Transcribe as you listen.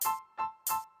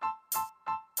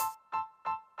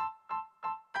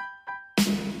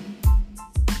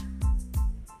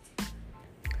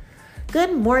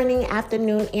Good morning,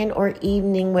 afternoon, and or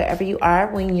evening, wherever you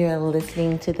are when you're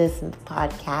listening to this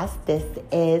podcast. This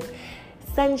is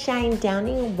Sunshine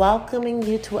Downing welcoming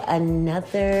you to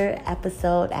another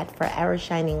episode at Forever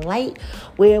Shining Light,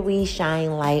 where we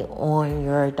shine light on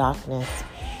your darkness.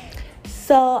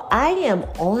 So I am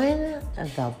on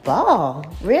the ball.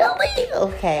 Really?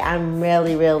 Okay, I'm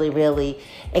really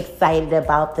excited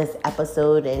about this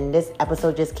episode, and this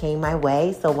episode just came my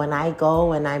way. So when I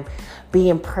go and I'm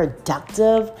being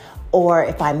productive, or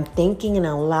if I'm thinking and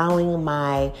allowing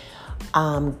my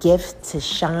gift to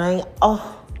shine,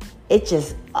 it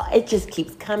just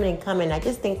keeps coming and coming. I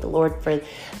just thank the Lord for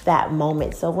that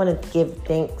moment. So I want to give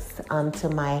thanks to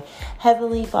my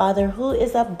Heavenly Father who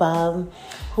is above,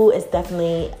 who is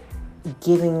definitely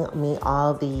giving me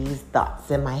all these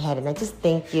thoughts in my head. And I just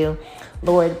thank you,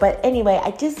 Lord. But anyway,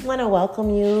 I just want to welcome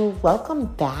you. Welcome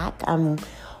back. I'm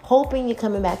hoping you're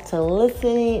coming back to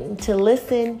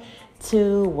listen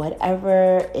to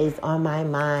whatever is on my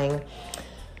mind.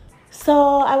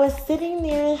 So I was sitting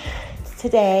there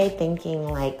today thinking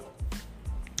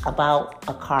about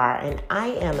a car, and I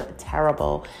am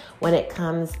terrible when it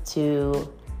comes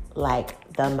to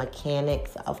the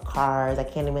mechanics of cars. I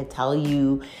can't even tell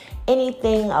you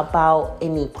anything about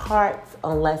any parts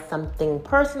unless something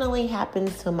personally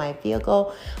happens to my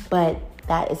vehicle, but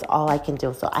that is all I can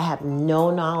do. So I have no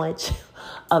knowledge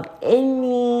of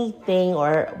anything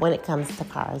or when it comes to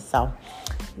cars. So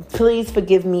please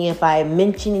forgive me if I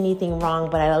mention anything wrong,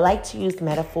 but I like to use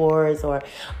metaphors or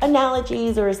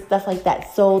analogies or stuff like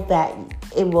that so that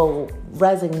it will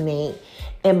resonate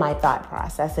in my thought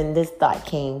process. And this thought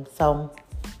came. So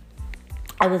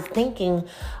I was thinking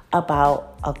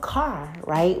about a car,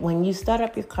 right? When you start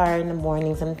up your car in the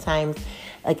morning, sometimes,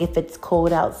 if it's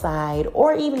cold outside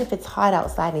or even if it's hot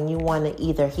outside and you want to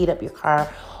either heat up your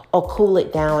car or cool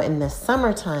it down in the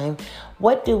summertime,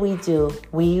 what do?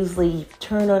 We usually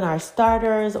turn on our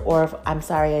starters, or if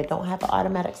I don't have an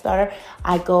automatic starter,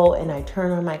 I go and I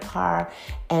turn on my car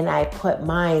and I put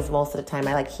mine most of the time.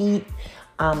 I heat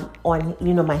on,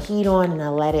 my heat on, and I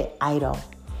let it idle.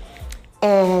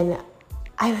 And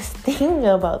I was thinking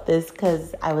about this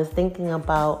because I was thinking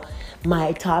about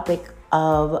my topic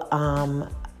of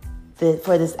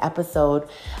for this episode.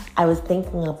 I was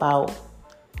thinking about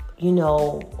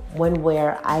when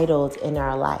we're idled in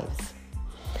our lives.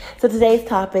 So today's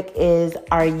topic is,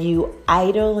 are you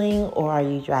idling or are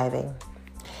you driving?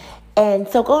 And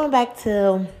so going back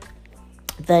to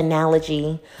the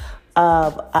analogy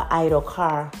of an idle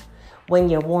car, when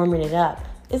you're warming it up,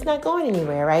 it's not going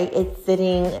anywhere, right?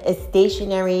 It's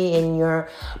stationary in your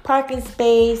parking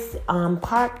space,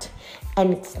 parked,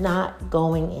 and it's not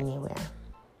going anywhere.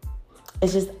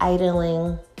 It's just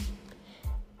idling,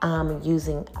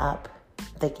 using up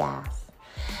the gas.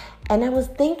 And I was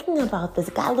thinking about this,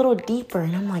 got a little deeper,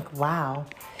 and I'm like, wow.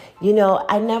 I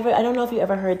don't know if you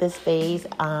ever heard this phrase,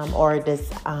 or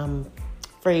this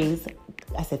phrase.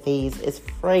 I said phase, it's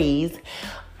phrase.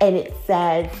 And it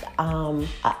says, an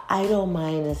idle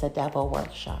mind is a devil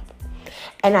workshop.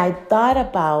 And I thought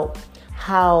about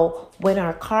how when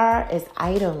our car is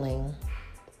idling,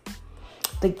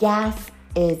 the gas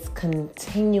is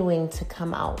continuing to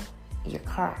come out your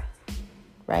car,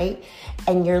 right?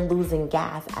 And you're losing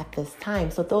gas at this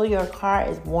time. So though your car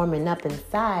is warming up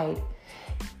inside,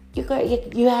 you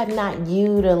have not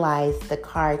utilized the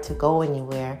car to go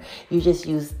anywhere. You just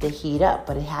used the heat up,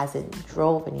 but it hasn't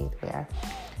drove anywhere.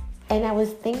 And I was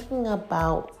thinking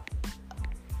about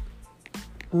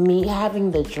me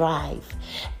having the drive,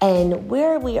 and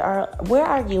where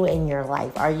are you in your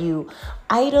life? Are you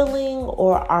idling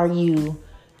or are you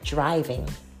driving?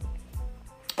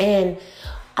 And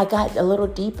I got a little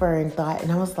deeper in thought,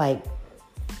 and I was like,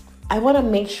 I want to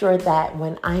make sure that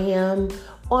when I am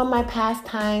on my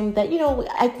pastime, that,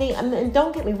 I think, and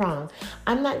don't get me wrong,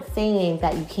 I'm not saying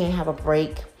that you can't have a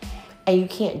break and you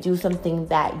can't do something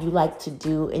that you like to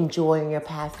do, enjoy in your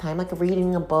pastime, like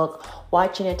reading a book,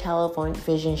 watching a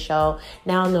television show.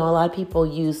 Now I know a lot of people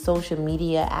use social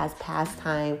media as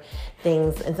pastime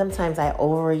things, and sometimes I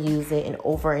overuse it and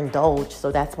overindulge.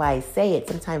 So that's why I say it.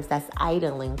 Sometimes that's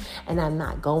idling and I'm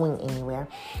not going anywhere.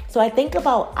 So I think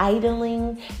about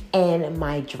idling and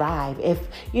my drive. If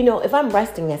I'm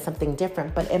resting, that's something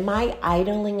different. But am I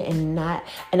idling and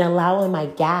allowing my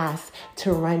gas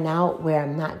to run out where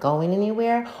I'm not going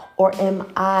anywhere? Or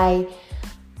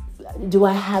do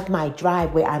I have my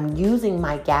drive where I'm using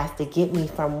my gas to get me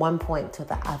from one point to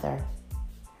the other?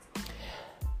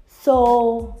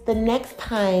 So the next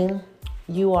time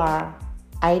you are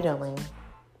idling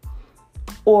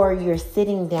or you're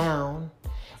sitting down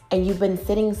and you've been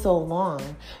sitting so long,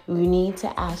 we need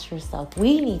to ask ourselves,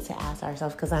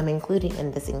 because I'm including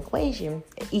in this equation,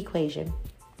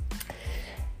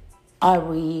 are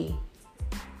we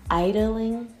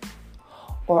idling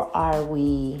or are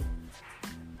we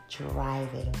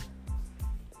driving?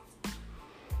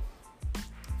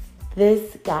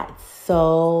 This got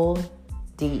so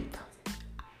deep.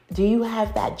 Do you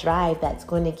have that drive that's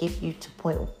going to get you to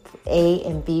point A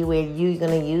and B where you're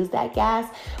going to use that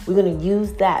gas? We're going to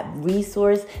use that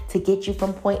resource to get you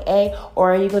from point A,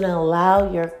 or are you going to allow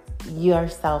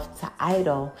yourself to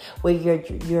idle where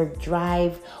your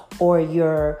drive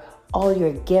or all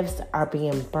your gifts are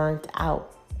being burnt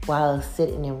out while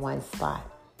sitting in one spot?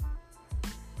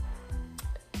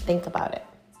 Think about it.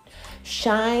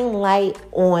 Shine light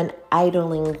on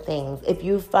idling things. If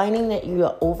you're finding that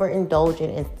you're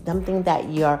overindulging in something that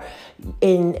you're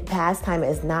in pastime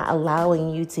is not allowing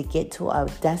you to get to a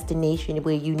destination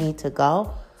where you need to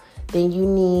go, then you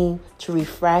need to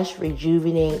refresh,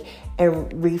 rejuvenate,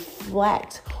 and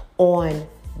reflect on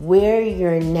where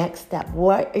your next step,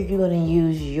 what are you going to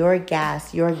use your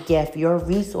gas, your gift, your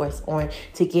resource on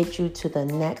to get you to the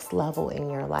next level in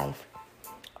your life?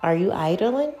 Are you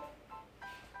idling?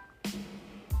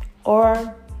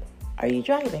 Or are you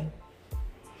driving?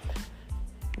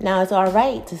 Now, it's all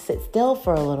right to sit still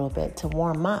for a little bit to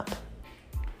warm up.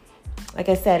 Like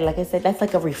I said, that's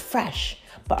like a refresh.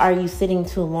 But are you sitting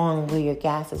too long where your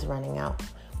gas is running out,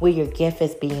 where your gift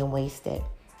is being wasted?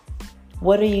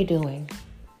 What are you doing?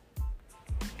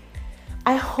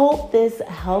 I hope this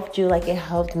helped you like it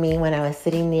helped me when I was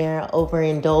sitting there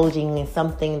overindulging in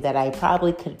something that I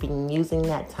probably could have been using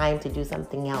that time to do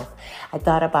something else. I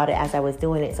thought about it as I was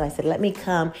doing it. So I said, let me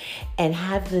come and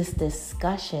have this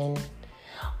discussion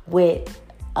with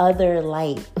other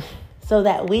light so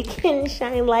that we can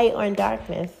shine light on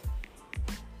darkness.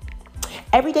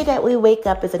 Every day that we wake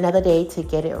up is another day to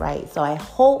get it right. So I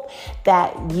hope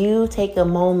that you take a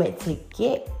moment to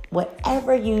get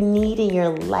whatever you need in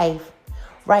your life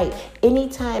right.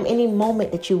 Anytime, any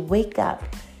moment that you wake up,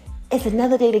 it's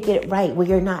another day to get it right where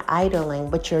you're not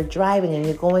idling, but you're driving and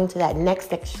you're going to that next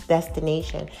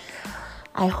destination.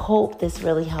 I hope this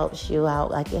really helps you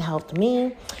out like it helped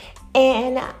me.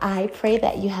 And I pray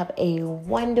that you have a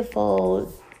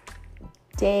wonderful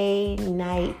day,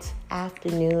 night,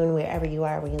 afternoon, wherever you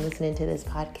are when you're listening to this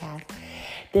podcast.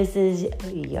 This is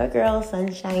your girl,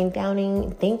 Sunshine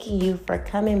Downing, thanking you for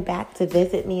coming back to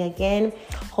visit me again,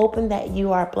 hoping that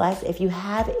you are blessed. If you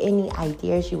have any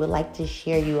ideas you would like to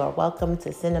share, you are welcome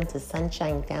to send them to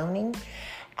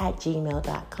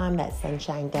sunshinedowning@gmail.com. That's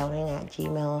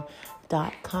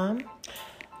sunshinedowning@gmail.com.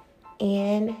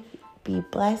 And be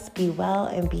blessed, be well,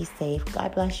 and be safe.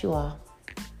 God bless you all.